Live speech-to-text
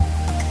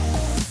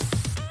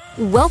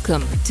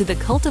Welcome to the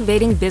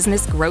Cultivating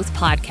Business Growth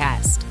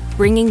Podcast,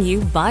 bringing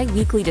you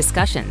bi-weekly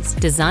discussions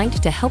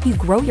designed to help you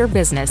grow your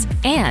business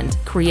and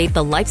create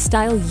the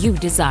lifestyle you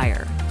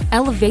desire.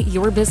 Elevate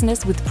your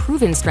business with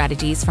proven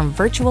strategies from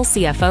virtual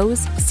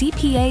CFOs,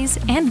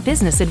 CPAs, and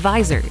business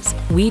advisors.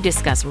 We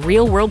discuss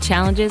real-world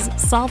challenges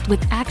solved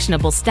with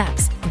actionable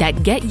steps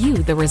that get you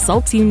the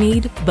results you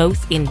need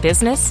both in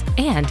business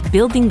and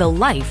building the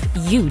life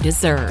you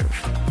deserve.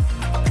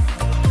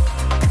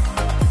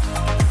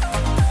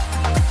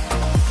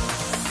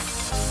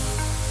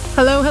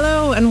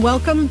 Hello, and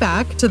welcome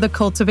back to the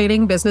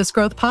Cultivating Business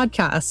Growth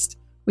Podcast.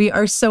 We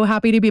are so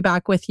happy to be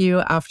back with you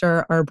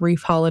after our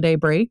brief holiday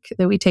break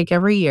that we take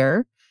every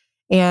year.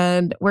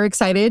 And we're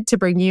excited to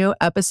bring you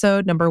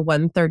episode number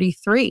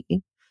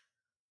 133.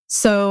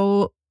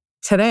 So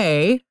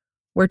today,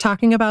 we're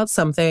talking about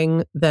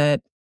something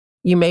that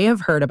you may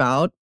have heard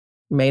about,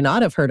 may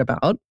not have heard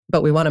about,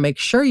 but we want to make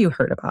sure you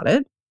heard about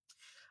it.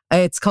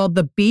 It's called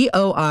the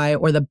BOI,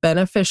 or the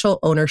Beneficial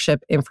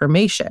Ownership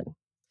Information.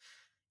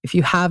 If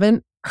you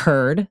haven't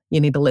heard, you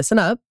need to listen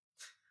up.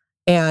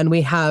 And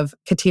we have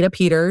Katina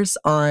Peters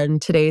on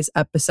today's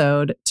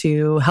episode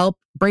to help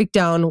break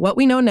down what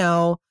we know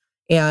now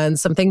and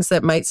some things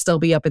that might still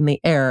be up in the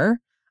air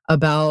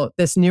about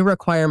this new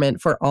requirement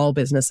for all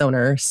business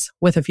owners,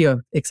 with a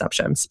few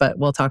exceptions, but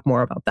we'll talk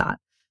more about that.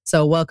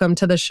 So welcome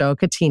to the show,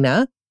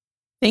 Katina.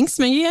 Thanks,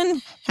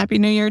 Megan. Happy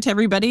New Year to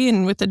everybody.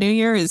 And with the new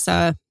year is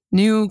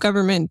new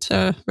government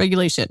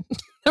regulation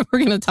that we're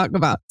going to talk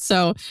about.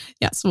 So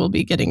yes, we'll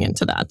be getting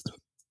into that.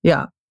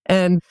 Yeah.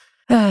 And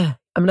I'm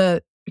going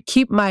to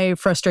keep my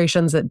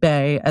frustrations at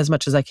bay as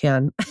much as I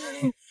can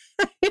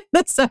in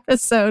this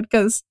episode,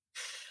 because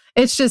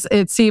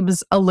it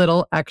seems a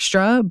little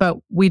extra, but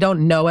we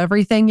don't know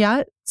everything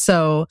yet.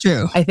 So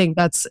True. I think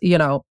that's,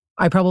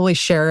 I probably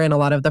share in a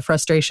lot of the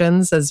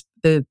frustrations as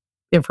the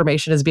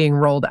information is being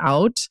rolled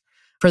out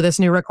for this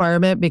new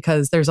requirement,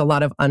 because there's a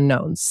lot of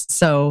unknowns.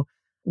 So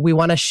we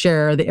want to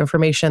share the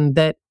information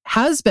that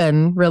has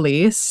been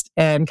released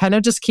and kind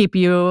of just keep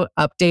you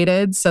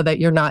updated so that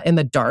you're not in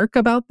the dark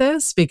about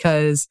this.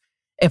 Because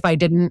if I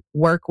didn't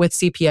work with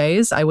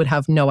CPAs, I would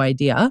have no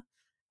idea.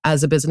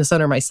 As a business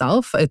owner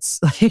myself, it's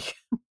like,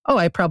 oh,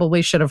 I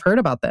probably should have heard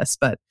about this,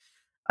 but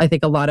I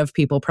think a lot of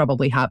people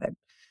probably haven't.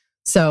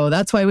 So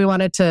that's why we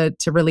wanted to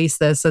release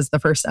this as the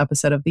first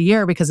episode of the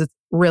year, because it's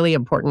really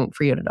important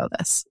for you to know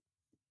this.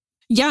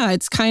 Yeah,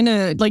 it's kind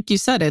of like you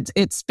said,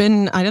 it's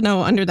been, I don't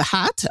know, under the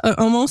hat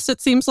almost,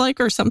 it seems like,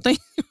 or something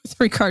with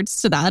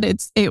regards to that.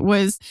 It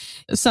was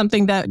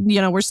something that,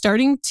 we're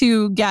starting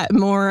to get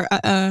more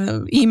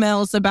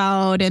emails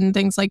about and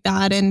things like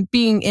that. And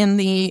being in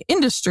the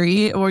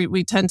industry, or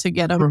we tend to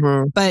get them.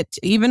 Mm-hmm. But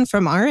even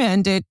from our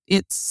end,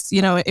 it's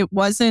it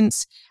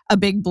wasn't a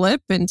big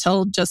blip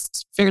until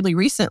just fairly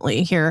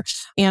recently here.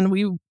 And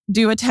we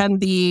do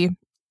attend the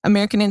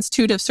American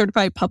Institute of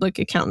Certified Public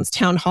Accountants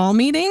town hall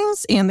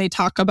meetings, and they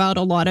talk about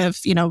a lot of,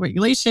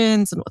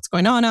 regulations and what's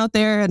going on out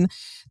there. And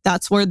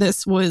that's where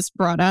this was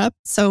brought up.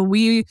 So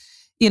we,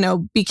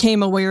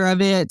 became aware of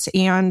it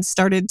and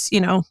started,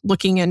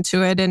 looking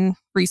into it and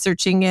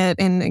researching it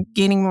and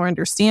gaining more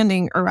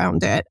understanding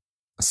around it.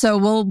 So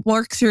we'll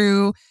work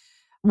through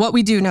what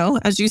we do know.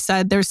 As you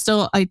said, there's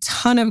still a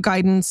ton of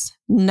guidance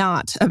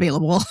not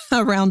available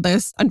around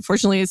this,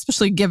 unfortunately,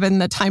 especially given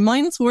the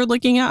timelines we're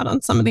looking at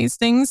on some of these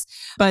things.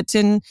 But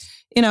in,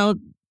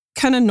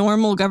 kind of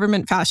normal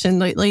government fashion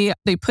lately,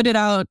 they put it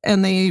out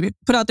and they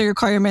put out their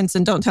requirements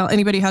and don't tell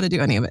anybody how to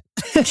do any of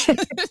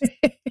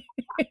it.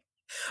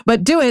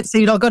 But do it so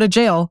you don't go to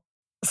jail.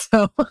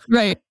 So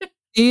right.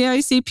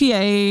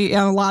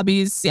 AICPA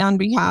lobbies on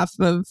behalf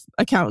of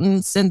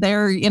accountants, and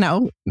they're,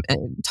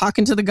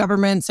 talking to the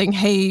government saying,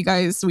 hey, you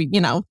guys,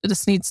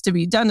 this needs to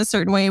be done a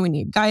certain way. We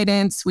need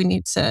guidance. We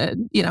need to,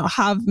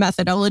 have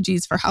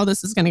methodologies for how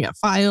this is going to get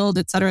filed,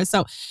 et cetera.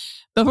 So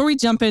before we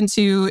jump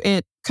into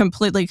it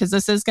completely, because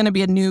this is going to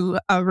be a new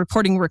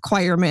reporting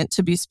requirement,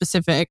 to be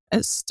specific,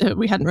 as to,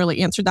 we hadn't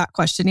really answered that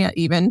question yet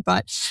even,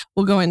 but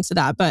we'll go into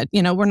that. But,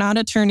 we're not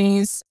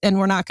attorneys, and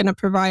we're not going to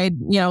provide,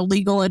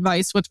 legal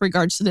advice with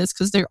regards to this,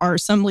 because there are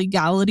some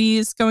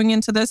legalities going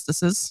into this.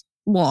 This is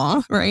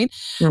law, right?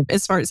 Mm.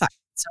 As far as that.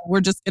 So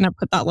we're just going to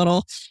put that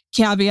little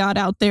caveat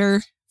out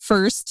there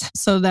first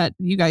so that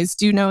you guys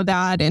do know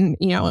that. And,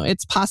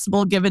 it's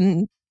possible,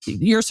 given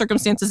your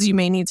circumstances, you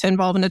may need to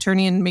involve an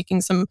attorney in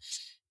making some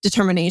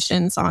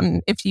determinations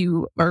on if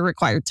you are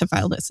required to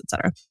file this, et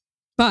cetera.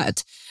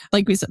 But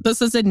like we said,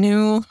 this is a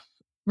new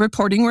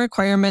reporting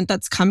requirement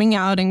that's coming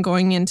out and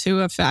going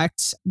into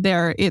effect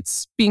there.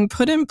 It's being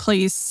put in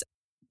place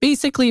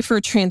basically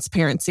for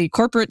transparency,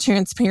 corporate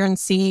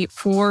transparency,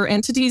 for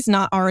entities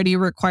not already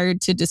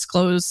required to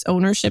disclose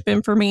ownership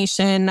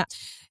information.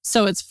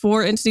 So it's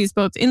for entities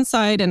both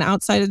inside and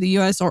outside of the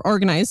U.S., or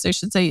organized, I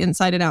should say,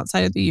 inside and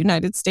outside of the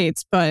United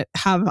States, but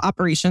have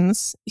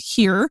operations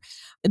here.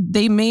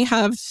 They may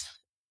have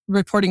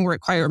reporting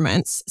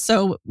requirements.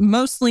 So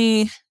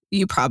mostly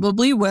you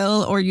probably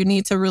will, or you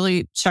need to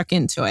really check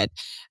into it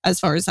as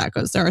far as that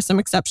goes. There are some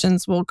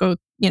exceptions. We'll talk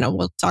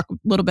a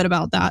little bit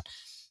about that.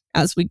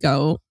 as we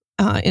go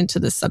into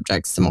this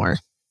subject some more.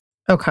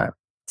 Okay.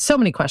 So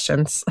many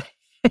questions.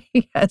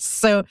 Yes.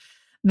 So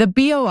the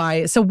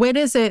BOI, so when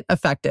is it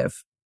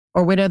effective?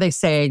 Or when are they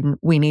saying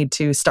we need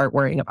to start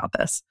worrying about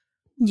this?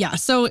 Yeah,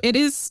 so it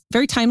is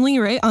very timely,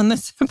 right? On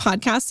this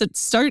podcast,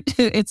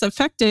 it's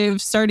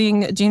effective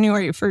starting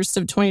January 1st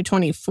of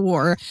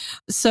 2024.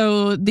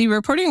 So the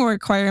reporting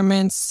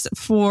requirements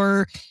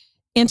for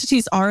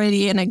entities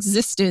already in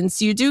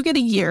existence, you do get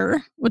a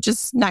year, which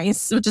is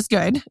nice, which is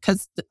good,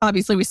 because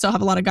obviously we still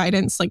have a lot of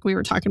guidance like we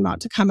were talking about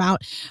to come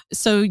out.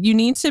 So you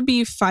need to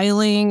be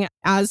filing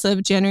as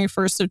of January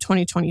 1st of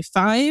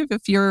 2025.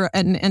 If you're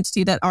an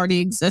entity that already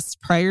exists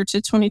prior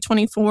to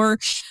 2024,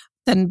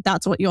 then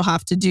that's what you'll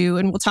have to do.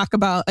 And we'll talk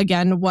about,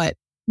 again, what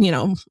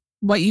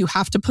you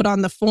have to put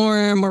on the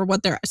form or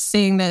what they're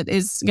saying that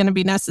is going to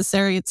be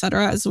necessary, et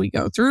cetera, as we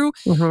go through.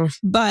 Mm-hmm.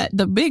 But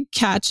the big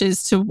catch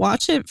is to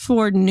watch it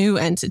for new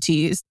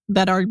entities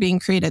that are being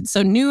created.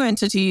 So new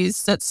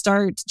entities that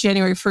start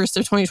January 1st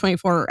of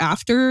 2024 or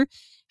after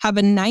have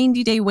a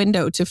 90-day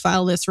window to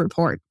file this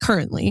report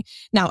currently.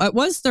 Now, it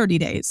was 30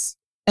 days.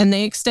 And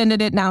they extended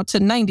it now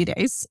to 90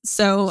 days.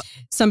 So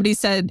somebody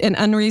said an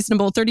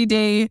unreasonable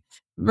 30-day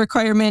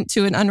requirement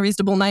to an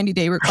unreasonable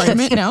 90-day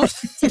requirement now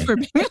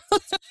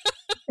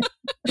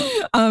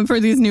for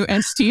these new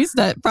entities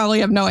that probably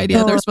have no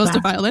idea they're supposed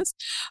to file this.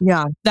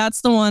 Yeah.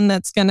 That's the one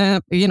that's going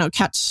to,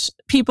 catch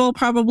people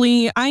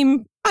probably. I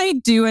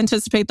do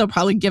anticipate they'll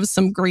probably give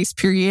some grace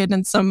period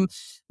and some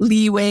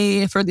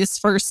leeway for this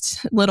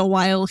first little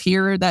while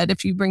here, that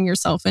if you bring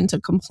yourself into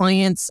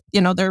compliance,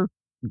 they're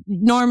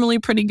normally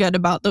pretty good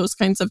about those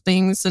kinds of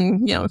things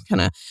and,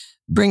 kind of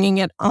bringing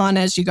it on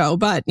as you go.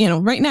 But,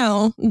 right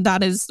now,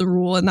 that is the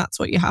rule and that's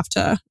what you have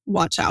to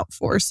watch out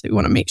for. So you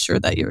want to make sure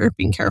that you're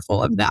being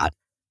careful of that.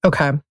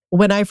 Okay.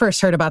 When I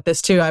first heard about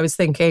this too, I was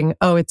thinking,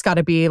 it's got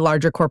to be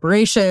larger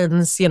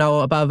corporations,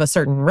 above a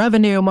certain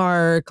revenue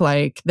mark.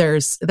 Like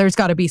there's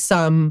got to be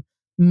some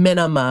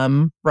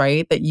minimum,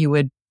 right, that you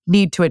would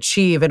need to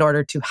achieve in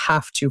order to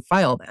have to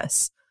file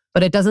this.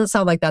 But it doesn't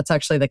sound like that's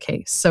actually the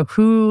case. So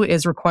who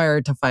is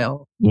required to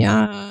file?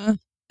 Yeah,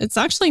 it's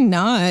actually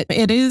not.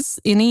 It is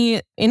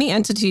any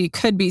entity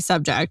could be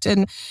subject.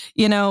 And,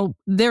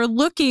 they're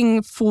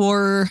looking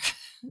for,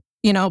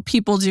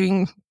 people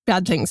doing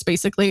bad things,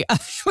 basically. I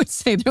would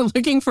say they're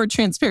looking for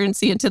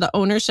transparency into the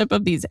ownership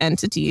of these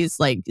entities.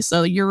 Like,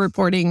 so you're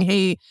reporting,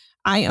 hey,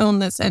 I own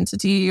this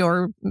entity,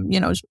 or,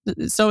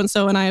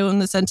 so-and-so and I own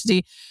this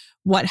entity,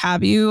 what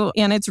have you.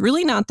 And it's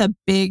really not the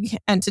big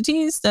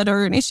entities that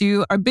are an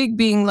issue, are big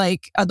being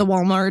like the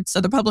Walmarts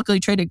or the publicly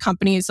traded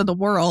companies of the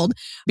world,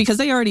 because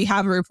they already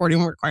have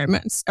reporting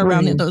requirements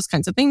around those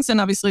kinds of things.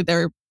 And obviously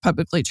they're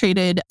publicly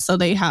traded, so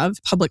they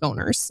have public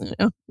owners.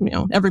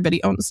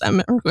 Everybody owns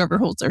them, or whoever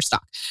holds their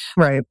stock.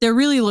 Right. They're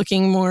really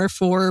looking more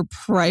for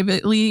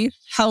privately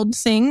held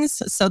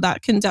things. So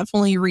that can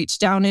definitely reach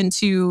down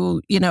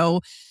into,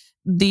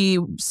 the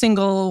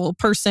single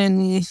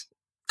person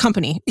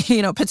company,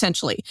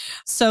 potentially.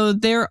 So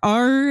there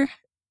are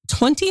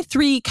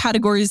 23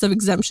 categories of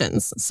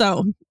exemptions.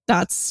 So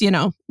that's,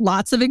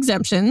 lots of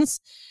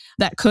exemptions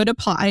that could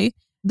apply.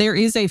 There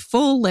is a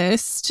full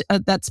list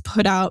that's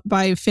put out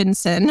by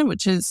FinCEN,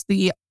 which is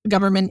the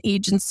government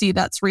agency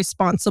that's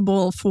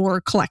responsible for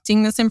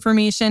collecting this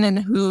information, and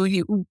who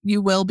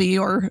you will be,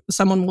 or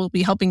someone will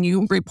be helping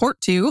you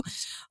report to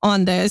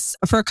on this.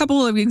 For a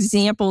couple of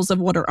examples of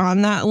what are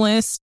on that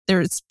list,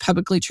 there's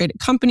publicly traded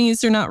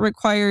companies are not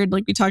required,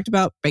 like we talked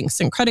about,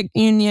 banks and credit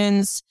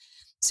unions,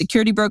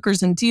 security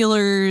brokers and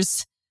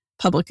dealers,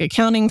 public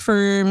accounting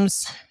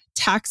firms,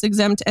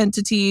 tax-exempt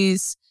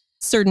entities,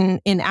 certain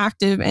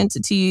inactive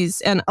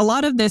entities. And a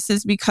lot of this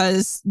is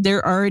because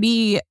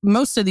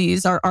most of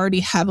these are already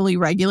heavily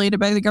regulated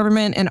by the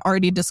government and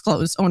already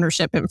disclose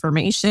ownership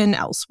information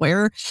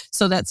elsewhere.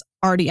 So that's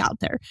already out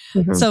there.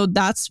 Mm-hmm. So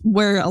that's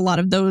where a lot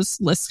of those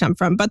lists come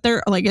from. But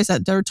like I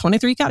said, there are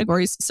 23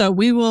 categories. So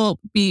we will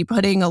be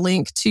putting a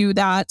link to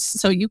that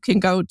so you can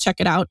go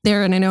check it out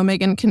there. And I know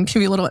Megan can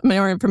give you a little bit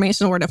more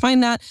information on where to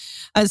find that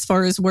as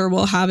far as where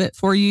we'll have it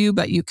for you.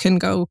 But you can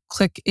go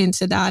click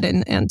into that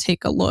and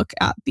take a look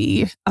at the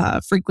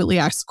frequently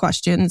asked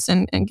questions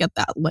and get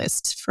that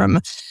list from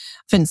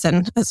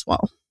FinCEN as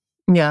well.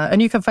 Yeah.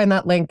 And you can find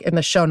that link in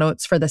the show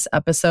notes for this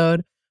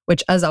episode,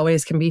 which as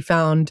always can be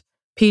found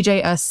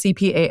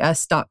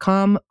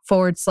pjscpas.com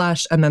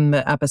 / and then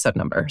the episode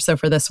number. So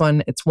for this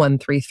one, it's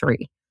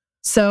 133.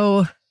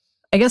 So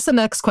I guess the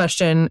next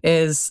question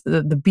is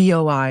the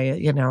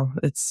BOI,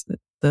 it's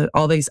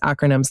all these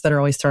acronyms that are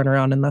always thrown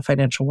around in the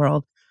financial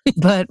world.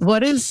 But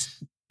what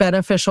does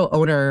beneficial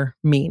owner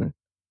mean?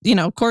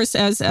 Of course,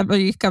 as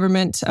every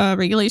government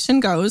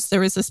regulation goes,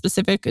 there is a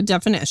specific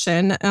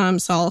definition.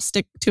 So I'll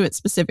stick to it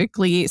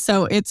specifically.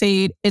 So it's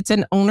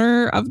an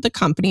owner of the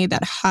company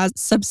that has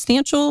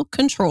substantial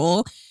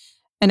control,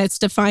 and it's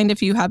defined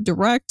if you have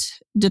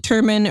direct,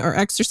 determine, or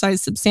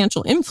exercise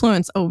substantial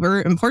influence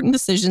over important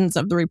decisions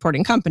of the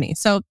reporting company.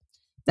 So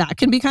that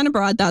can be kind of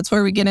broad. That's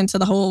where we get into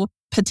the whole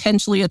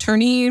potentially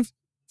attorney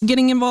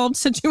getting involved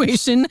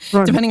situation,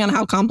 Right. depending on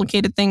how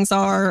complicated things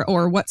are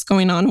or what's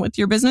going on with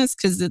your business,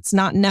 because it's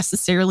not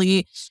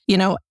necessarily,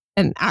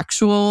 an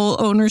actual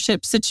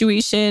ownership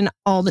situation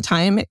all the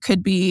time. It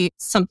could be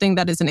something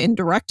that is an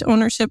indirect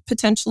ownership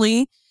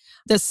potentially.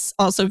 This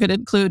also could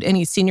include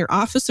any senior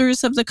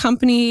officers of the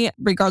company,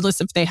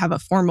 regardless if they have a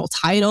formal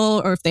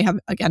title or if they have,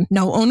 again,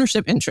 no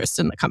ownership interest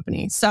in the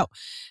company. So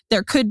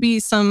there could be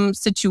some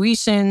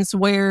situations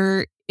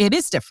where it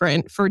is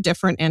different for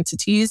different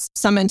entities.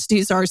 Some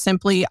entities are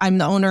simply, I'm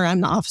the owner,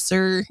 I'm the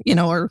officer,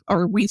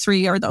 or we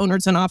three are the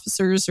owners and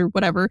officers, or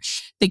whatever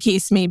the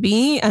case may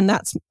be. And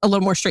that's a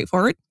little more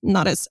straightforward,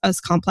 not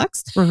as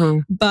complex. Mm-hmm.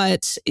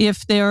 But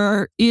if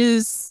there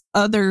is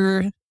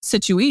other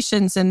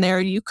situations in there,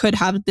 you could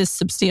have this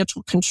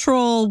substantial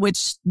control,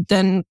 which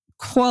then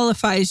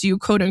qualifies you,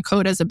 quote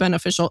unquote, as a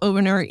beneficial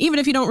owner, even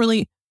if you don't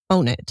really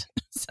own it.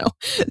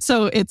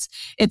 So it's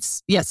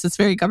yes, it's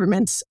very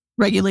government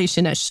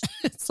regulation-ish.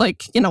 It's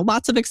like,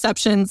 lots of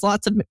exceptions,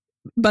 lots of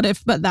but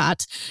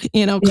that,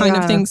 kind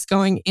of things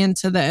going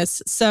into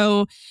this.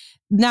 So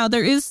now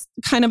there is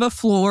kind of a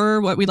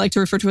floor, what we like to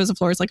refer to as a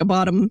floor is like a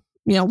bottom,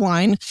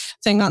 line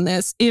thing on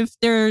this. If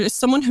there's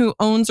someone who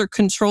owns or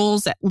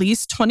controls at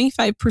least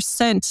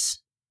 25%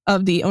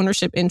 of the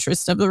ownership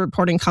interest of the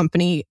reporting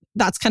company,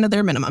 that's kind of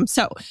their minimum.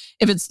 So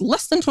if it's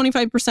less than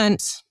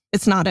 25%,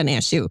 it's not an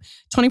issue.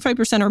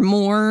 25% or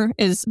more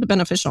is the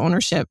beneficial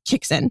ownership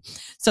kicks in.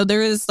 So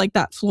there is like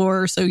that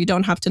floor. So you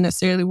don't have to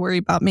necessarily worry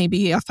about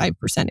maybe a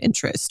 5%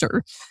 interest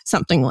or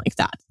something like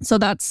that. So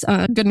that's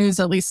good news.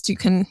 At least you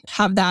can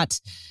have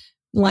that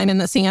line in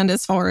the sand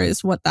as far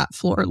as what that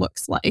floor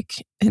looks like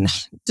and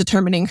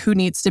determining who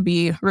needs to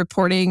be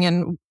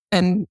reporting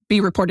and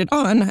be reported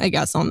on, I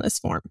guess, on this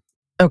form.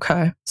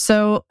 Okay.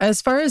 So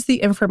as far as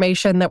the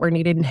information that we're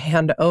needing to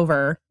hand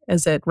over,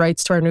 is it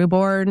rights to our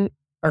newborn,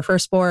 our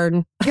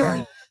firstborn,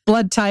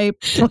 blood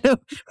type?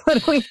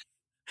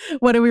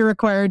 What are we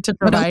required to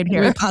provide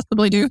here? We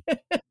possibly do.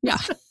 Yeah.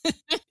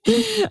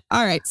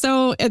 All right.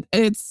 So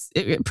it's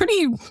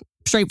pretty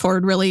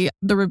straightforward, really.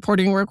 The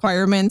reporting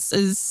requirements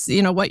is,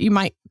 what you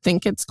might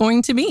think it's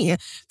going to be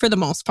for the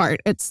most part.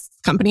 It's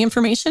company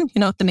information,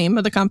 the name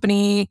of the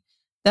company,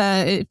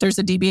 if there's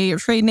a DBA or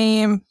trade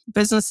name,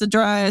 business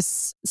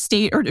address,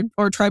 state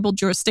or tribal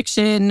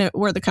jurisdiction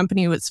where the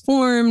company was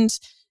formed,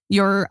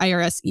 your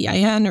IRS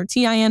EIN or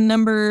TIN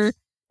number.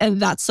 And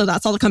that's all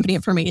the company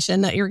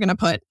information that you're going to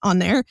put on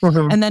there.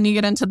 Mm-hmm. And then you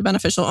get into the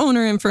beneficial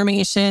owner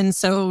information.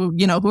 So,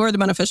 who are the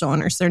beneficial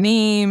owners? Their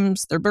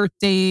names, their birth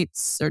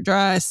dates, their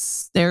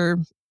address, their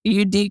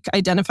unique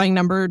identifying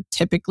number,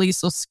 typically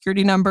social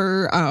security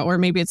number, or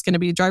maybe it's going to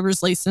be a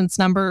driver's license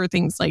number,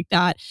 things like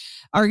that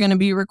are going to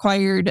be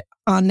required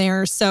on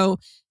there. So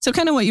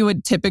kind of what you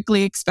would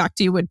typically expect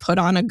you would put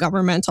on a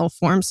governmental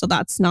form. So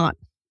that's not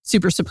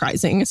super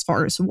surprising as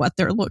far as what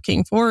they're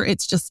looking for.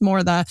 It's just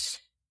more the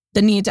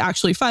need to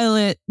actually file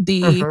it.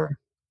 The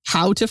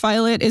how to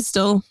file it is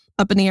still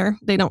up in the air.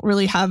 They don't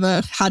really have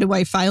a how do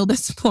I file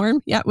this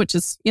form yet, which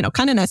is,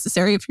 kind of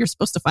necessary if you're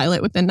supposed to file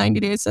it within 90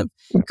 days of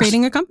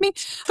creating a company.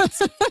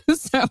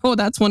 So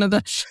that's one of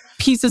the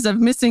pieces of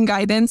missing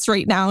guidance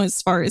right now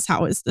as far as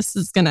how this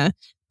is going to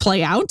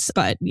play out.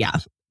 But yeah,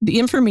 the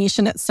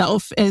information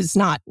itself is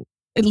not,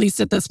 at least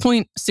at this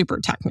point, super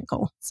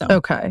technical. So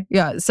okay.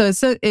 Yeah. So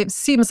it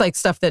seems like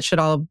stuff that should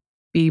all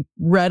be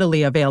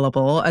readily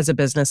available as a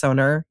business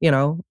owner.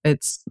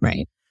 It's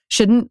right.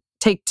 Shouldn't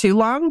take too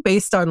long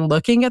based on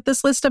looking at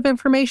this list of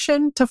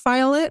information to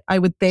file it, I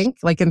would think,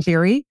 like in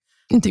theory.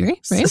 In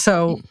theory, right?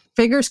 So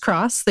fingers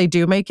crossed, they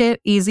do make it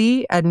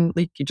easy and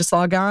you just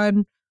log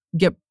on,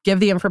 give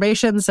the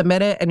information,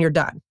 submit it, and you're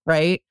done,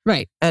 right?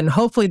 Right. And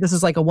hopefully this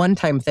is like a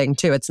one-time thing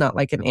too. It's not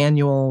like an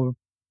annual,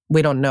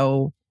 we don't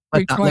know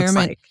what requirement. That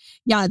looks like.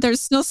 Yeah,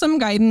 there's still some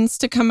guidance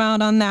to come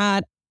out on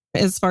that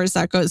as far as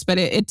that goes, but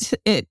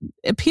it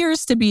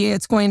appears to be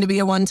it's going to be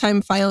a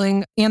one-time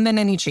filing and then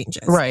any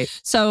changes. Right.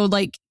 So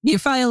like you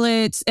file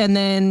it and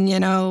then you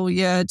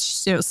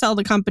sell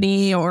the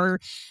company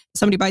or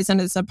somebody buys in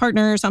as a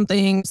partner or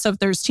something. So if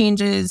there's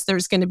changes,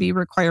 there's going to be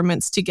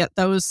requirements to get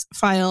those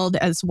filed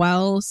as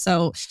well.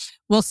 So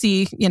we'll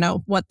see,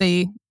 what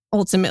they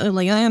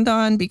ultimately land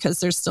on, because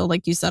there's still,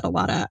 like you said, a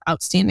lot of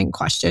outstanding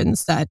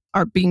questions that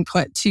are being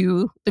put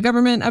to the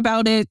government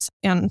about it,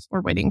 and we're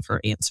waiting for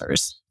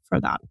answers for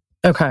that.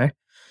 Okay.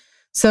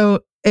 So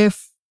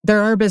if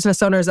there are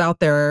business owners out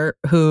there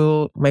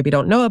who maybe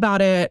don't know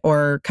about it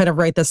or kind of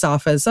write this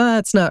off as,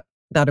 it's not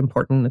that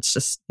important. It's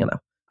just,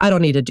 I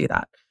don't need to do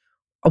that.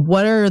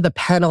 What are the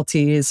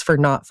penalties for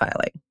not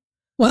filing?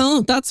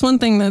 Well, that's one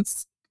thing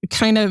that's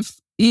kind of,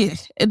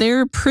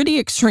 they're pretty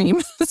extreme.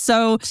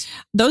 So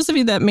those of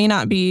you that may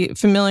not be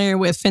familiar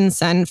with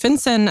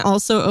FinCEN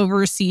also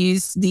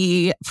oversees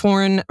the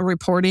foreign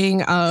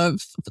reporting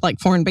of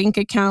like foreign bank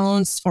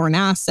accounts, foreign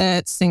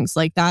assets, things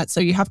like that. So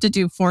you have to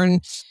do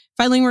foreign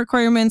filing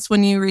requirements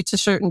when you reach a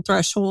certain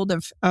threshold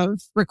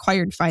of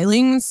required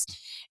filings.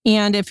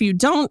 And if you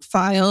don't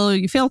file,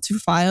 you fail to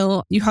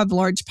file, you have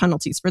large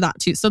penalties for that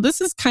too. So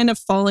this is kind of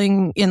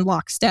falling in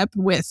lockstep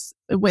with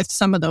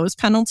some of those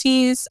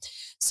penalties.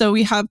 So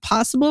we have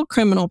possible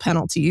criminal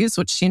penalties,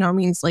 which,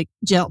 means like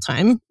jail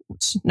time,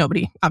 which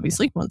nobody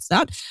obviously wants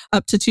that,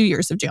 up to 2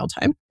 years of jail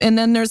time. And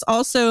then there's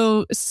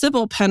also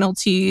civil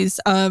penalties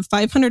of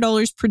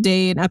 $500 per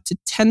day and up to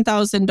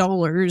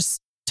 $10,000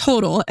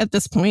 total at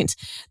this point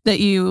that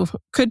you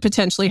could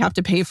potentially have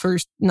to pay for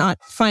not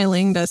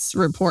filing this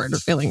report or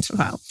failing to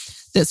file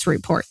this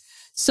report.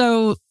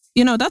 So,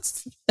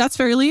 that's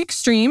fairly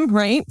extreme,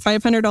 right?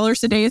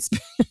 $500 a day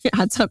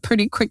adds up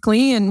pretty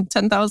quickly, and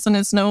 $10,000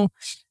 is no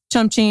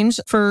chump change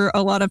for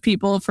a lot of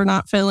people for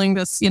not filing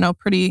this,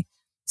 pretty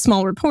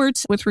small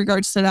report with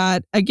regards to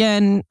that.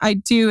 Again, I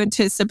do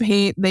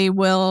anticipate they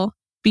will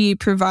be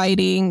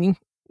providing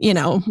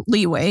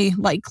leeway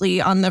likely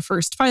on the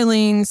first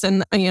filings.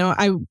 And,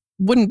 I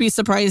wouldn't be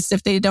surprised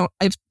if they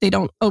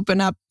don't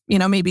open up,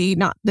 maybe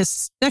not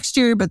this next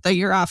year, but the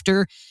year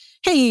after.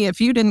 Hey, if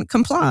you didn't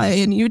comply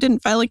and you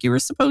didn't file like you were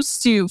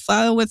supposed to,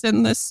 file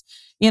within this,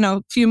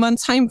 few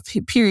months time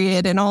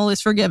period and all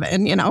is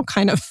forgiven,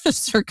 kind of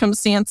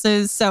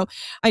circumstances. So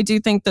I do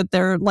think that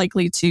they're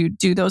likely to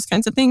do those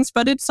kinds of things,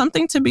 but it's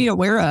something to be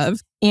aware of.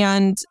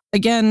 And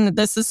again,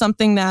 this is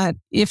something that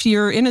if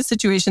you're in a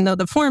situation, though,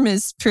 the form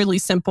is fairly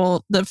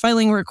simple, the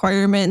filing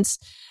requirements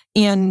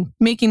and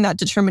making that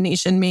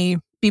determination may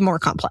be more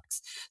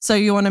complex. So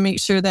you want to make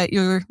sure that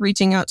you're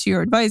reaching out to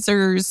your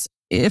advisors,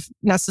 if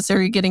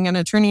necessary, getting an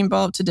attorney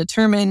involved to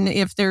determine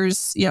if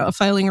there's, a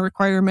filing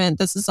requirement.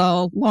 This is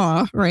all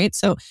law, right?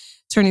 So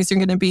attorneys are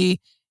going to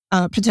be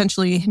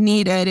potentially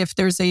needed if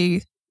there's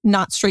a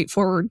not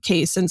straightforward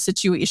case and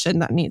situation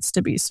that needs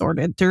to be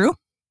sorted through.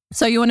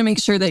 So you want to make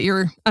sure that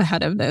you're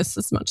ahead of this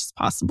as much as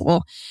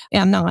possible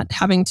and not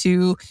having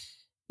to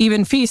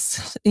even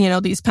face,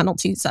 these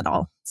penalties at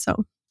all.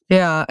 So,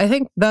 yeah, I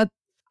think that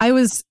I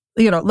was,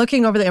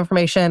 looking over the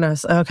information, I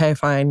was, okay,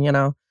 fine,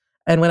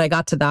 and when I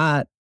got to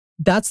that,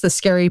 that's the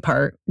scary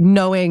part,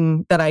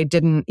 knowing that I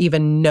didn't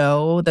even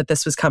know that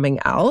this was coming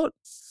out.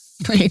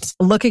 Right.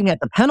 Looking at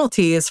the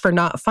penalties for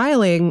not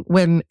filing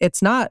when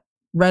it's not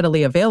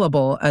readily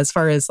available, as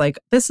far as like,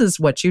 this is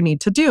what you need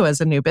to do as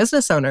a new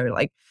business owner.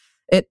 Like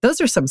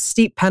those are some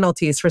steep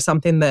penalties for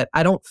something that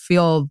I don't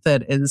feel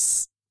that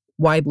is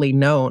widely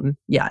known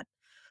yet.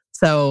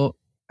 So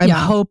I'm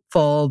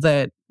hopeful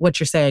that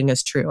what you're saying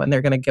is true and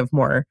they're going to give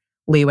more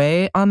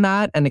leeway on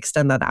that and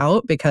extend that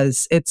out,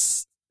 because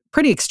it's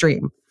pretty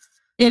extreme.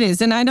 It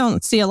is. And I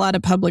don't see a lot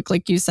of public,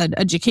 like you said,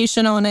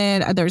 education on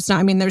it. There's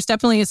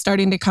definitely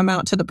starting to come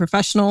out to the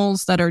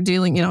professionals that are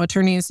dealing,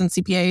 attorneys and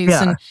CPAs.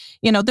 Yeah.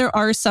 And, there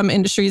are some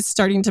industries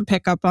starting to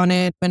pick up on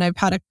it. And I've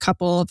had a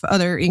couple of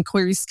other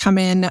inquiries come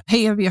in.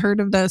 Hey, have you heard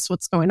of this?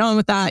 What's going on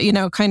with that?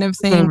 Kind of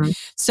thing. Mm-hmm.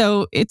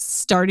 So it's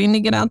starting to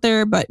get out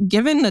there. But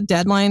given the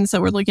deadlines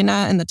that we're looking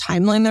at and the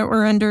timeline that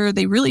we're under,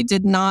 they really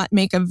did not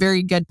make a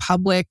very good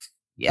public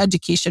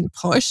education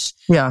push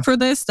for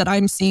this that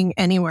I'm seeing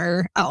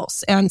anywhere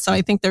else. And so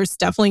I think there's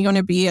definitely going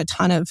to be a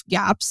ton of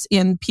gaps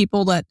in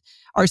people that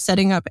are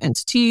setting up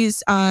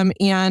entities.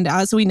 And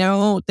as we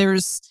know,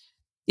 there's,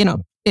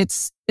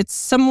 it's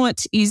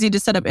somewhat easy to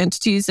set up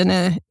entities in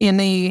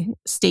a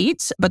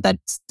state, but that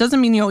doesn't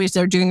mean you always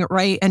are doing it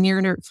right. And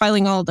you're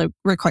filing all the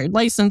required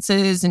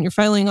licenses and you're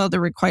filing all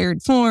the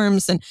required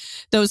forms and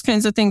those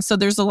kinds of things. So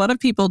there's a lot of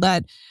people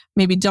that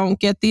maybe don't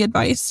get the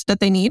advice that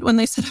they need when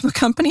they set up a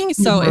company.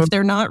 So if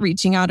they're not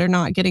reaching out or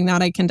not getting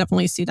that, I can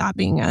definitely see that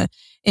being an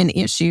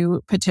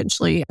issue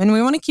potentially. And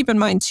we want to keep in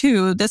mind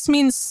too, this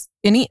means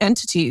any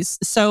entities.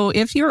 So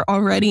if you're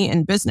already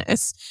in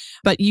business,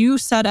 but you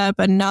set up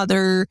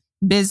another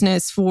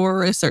business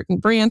for a certain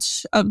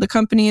branch of the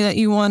company that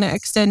you want to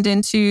extend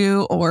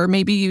into, or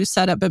maybe you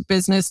set up a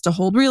business to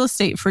hold real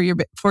estate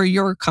for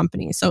your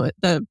company. So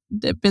the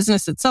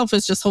business itself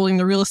is just holding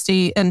the real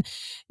estate, and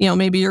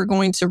maybe you're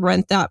going to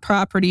rent that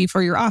property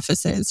for your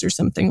offices or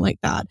something like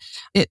that.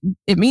 It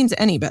means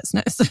any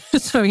business.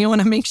 So you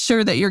want to make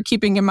sure that you're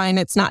keeping in mind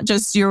it's not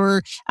just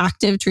your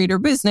active trader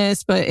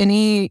business, but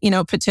any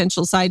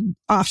potential side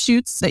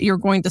offshoots that you're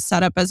going to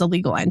set up as a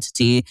legal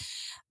entity.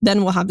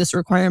 Then we'll have this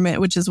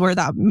requirement, which is where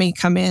that may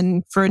come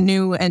in for a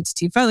new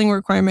entity filing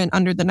requirement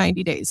under the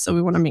 90 days. So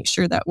we want to make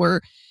sure that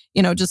we're,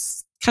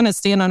 just kind of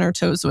staying on our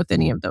toes with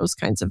any of those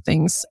kinds of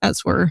things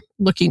as we're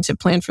looking to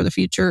plan for the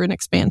future and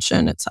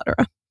expansion, et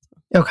cetera.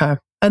 Okay.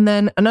 And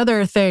then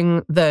another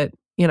thing that,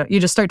 you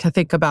just start to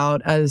think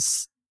about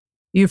as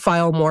you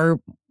file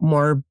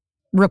more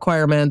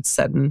requirements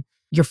and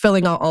you're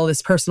filling out all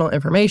this personal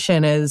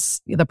information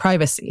is the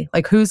privacy.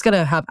 Like, who's going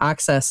to have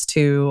access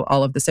to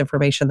all of this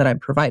information that I'm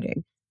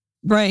providing?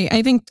 Right.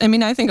 I think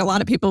a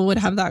lot of people would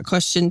have that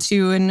question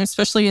too. And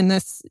especially in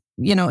this,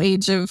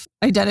 age of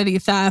identity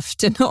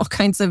theft and all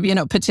kinds of,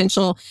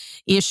 potential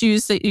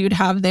issues that you'd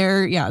have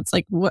there. Yeah. It's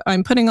like,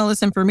 I'm putting all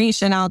this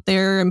information out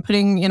there. I'm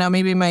putting,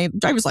 maybe my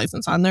driver's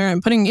license on there.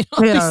 I'm putting,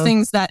 all these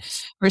things that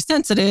are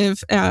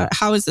sensitive.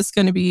 How is this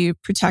going to be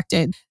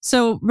protected?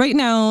 So right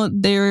now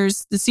the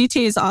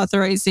CTA is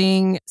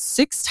authorizing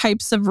 6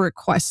 types of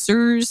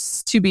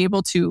requesters to be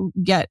able to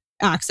get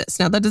access.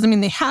 Now, that doesn't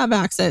mean they have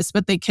access,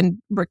 but they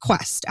can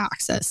request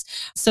access.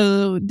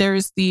 So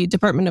there's the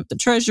Department of the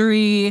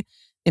Treasury,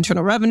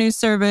 Internal Revenue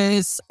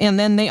Service, and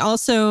then they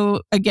also,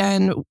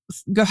 again,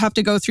 have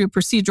to go through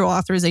procedural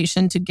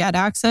authorization to get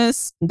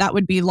access. That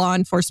would be law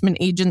enforcement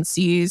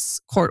agencies,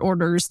 court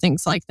orders,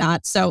 things like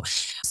that. So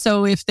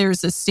if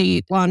there's a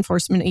state law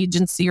enforcement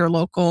agency or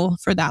local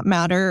for that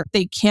matter,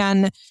 they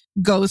can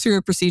go through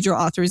a procedural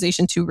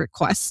authorization to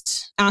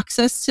request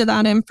access to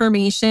that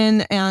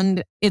information.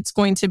 And it's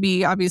going to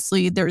be,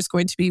 obviously, there's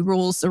going to be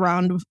rules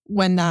around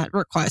when that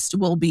request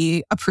will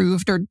be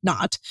approved or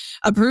not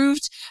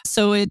approved.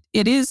 So it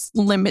is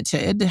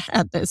limited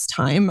at this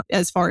time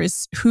as far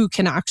as who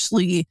can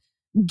actually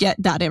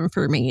get that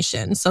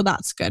information. So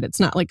that's good. It's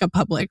not like a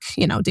public,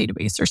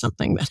 database or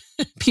something that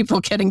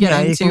people can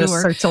get into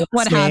or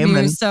what have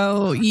you.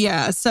 So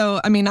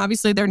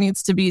obviously there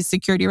needs to be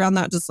security around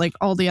that, just like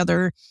all the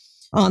other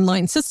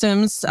online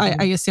systems.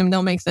 I assume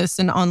they'll make this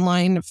an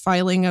online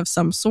filing of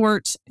some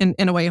sort in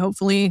a way,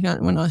 hopefully. I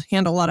don't want to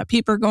handle a lot of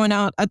paper going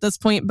out at this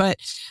point, but,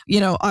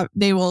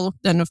 they will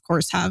then, of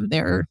course, have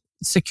their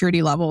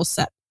security levels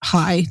set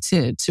high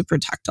to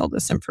protect all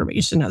this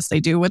information, as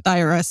they do with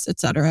IRS, et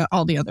cetera,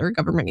 all the other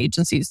government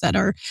agencies that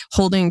are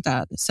holding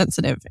that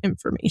sensitive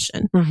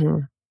information. Mm-hmm.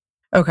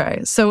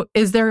 Okay. So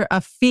is there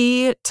a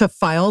fee to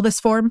file this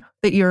form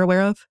that you're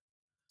aware of?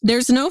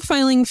 There's no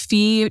filing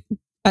fee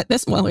at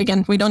this. Well,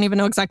 again, we don't even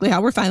know exactly how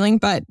we're filing,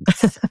 but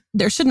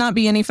there should not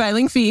be any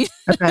filing fee.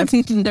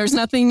 Okay. There's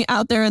nothing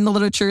out there in the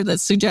literature that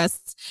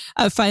suggests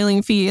a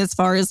filing fee as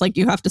far as like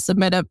you have to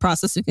submit a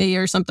processing fee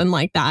or something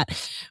like that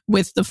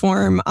with the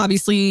form.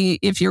 Obviously,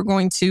 if you're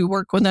going to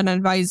work with an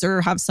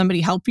advisor, have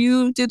somebody help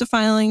you do the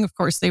filing, of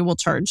course, they will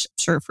charge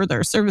for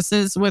their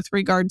services with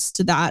regards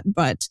to that.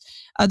 But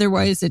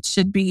otherwise, it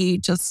should be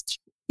just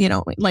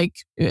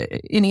like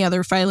any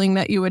other filing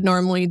that you would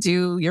normally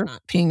do. You're not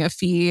paying a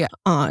fee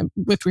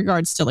with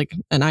regards to like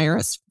an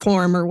IRS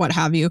form or what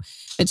have you.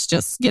 It's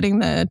just getting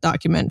the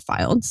document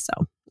filed. So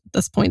at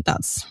this point,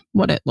 that's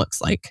what it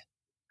looks like.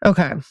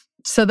 Okay.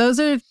 So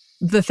those are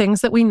the things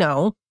that we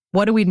know.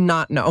 What do we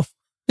not know?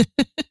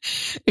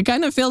 It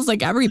kind of feels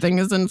like everything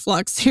is in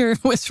flux here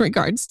with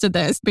regards to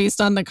this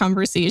based on the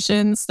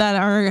conversations that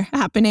are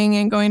happening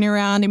and going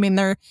around. I mean,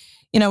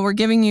 we're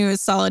giving you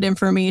as solid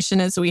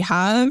information as we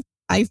have.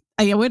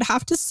 I would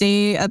have to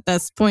say at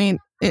this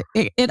point,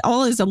 it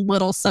all is a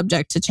little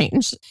subject to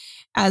change.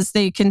 As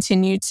they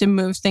continue to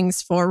move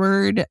things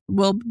forward,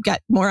 we'll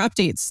get more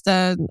updates.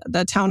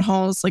 The town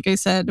halls, like I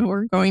said,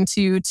 we're going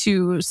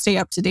to stay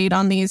up to date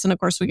on these. And of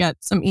course, we get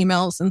some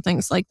emails and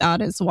things like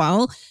that as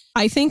well.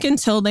 I think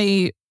until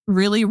they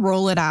really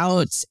roll it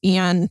out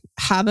and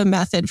have a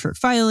method for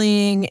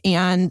filing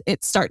and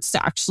it starts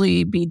to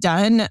actually be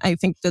done, I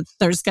think that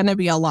there's going to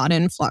be a lot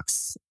in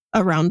flux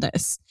around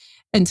this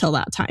until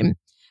that time.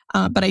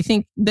 But I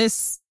think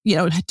this,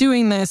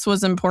 doing this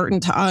was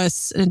important to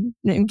us and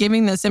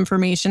giving this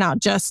information out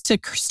just to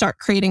start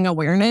creating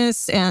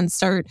awareness and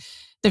start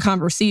the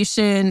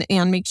conversation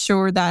and make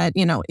sure that,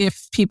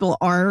 if people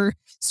are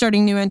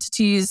starting new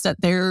entities, that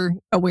they're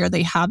aware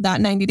they have that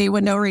 90-day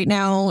window right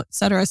now, et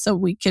cetera, so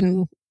we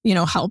can,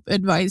 help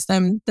advise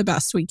them the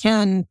best we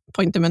can,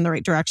 point them in the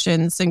right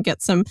directions and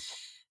get some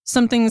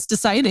things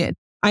decided.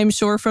 I'm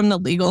sure from the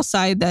legal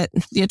side that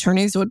the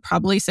attorneys would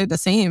probably say the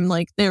same.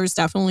 Like there's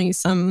definitely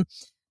some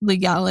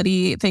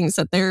legality things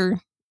that they're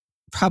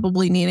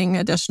probably needing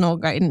additional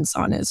guidance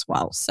on as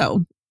well.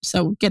 So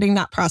getting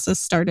that process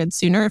started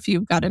sooner if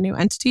you've got a new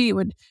entity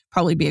would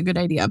probably be a good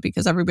idea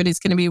because everybody's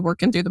going to be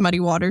working through the muddy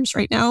waters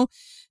right now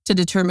to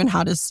determine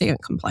how to stay in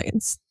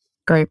compliance.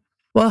 Great.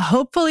 Well,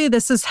 hopefully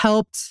this has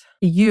helped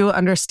you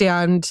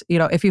understand,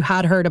 if you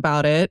had heard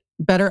about it,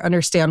 better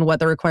understand what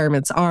the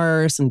requirements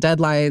are, some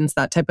deadlines,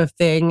 that type of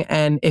thing.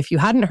 And if you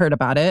hadn't heard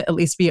about it, at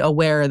least be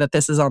aware that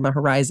this is on the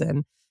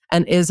horizon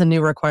and is a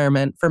new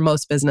requirement for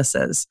most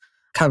businesses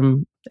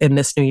come in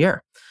this new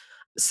year.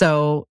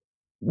 So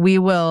we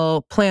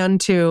will plan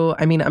to,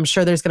 I'm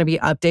sure there's going to be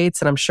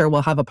updates and I'm sure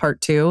we'll have a part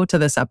 2 to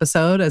this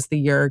episode as the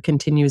year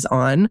continues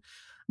on.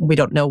 We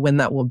don't know when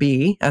that will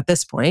be at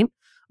this point,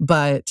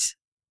 but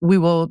we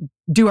will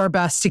do our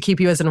best to keep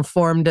you as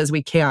informed as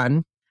we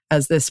can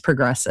as this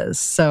progresses.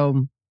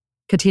 So,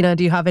 Katina,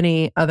 do you have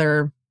any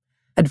other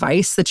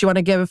advice that you want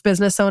to give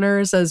business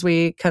owners as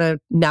we kind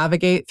of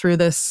navigate through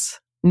this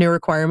new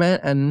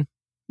requirement and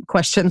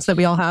questions that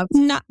we all have?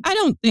 No, I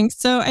don't think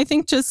so. I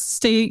think just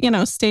stay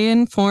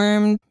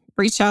informed,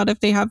 reach out if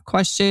they have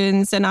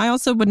questions. And I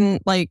also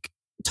wouldn't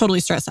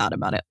totally stress out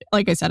about it.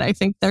 Like I said, I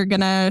think they're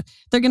gonna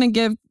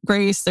give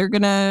grace. They're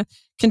gonna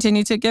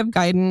continue to give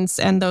guidance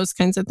and those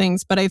kinds of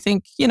things. But I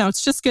think,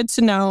 it's just good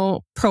to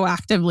know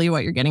proactively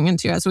what you're getting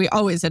into. As we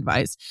always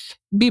advise,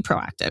 be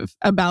proactive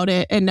about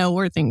it and know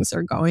where things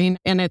are going.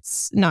 And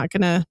it's not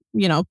going to,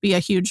 be a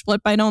huge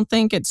blip, I don't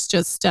think. It's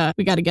just,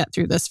 we got to get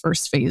through this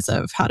first phase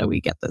of how do we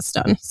get this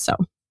done. So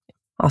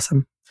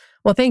awesome.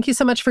 Well, thank you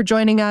so much for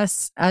joining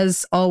us.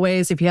 As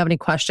always, if you have any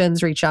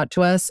questions, reach out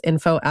to us,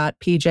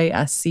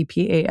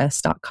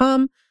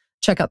 info@pjscpas.com.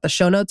 Check out the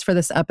show notes for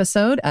this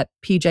episode at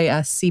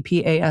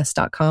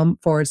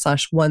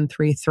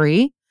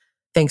pjscpas.com/133.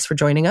 Thanks for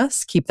joining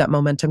us. Keep that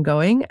momentum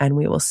going, and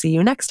we will see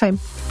you next time.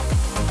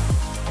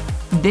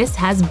 This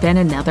has been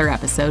another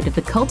episode of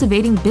the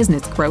Cultivating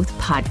Business Growth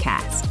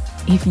podcast.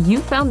 If you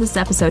found this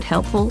episode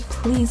helpful,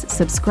 please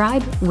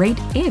subscribe, rate,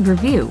 and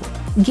review.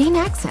 Gain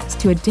access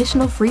to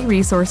additional free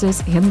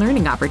resources and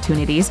learning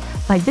opportunities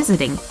by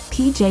visiting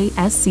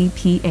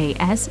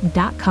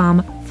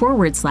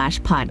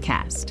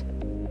pjscpas.com/podcast.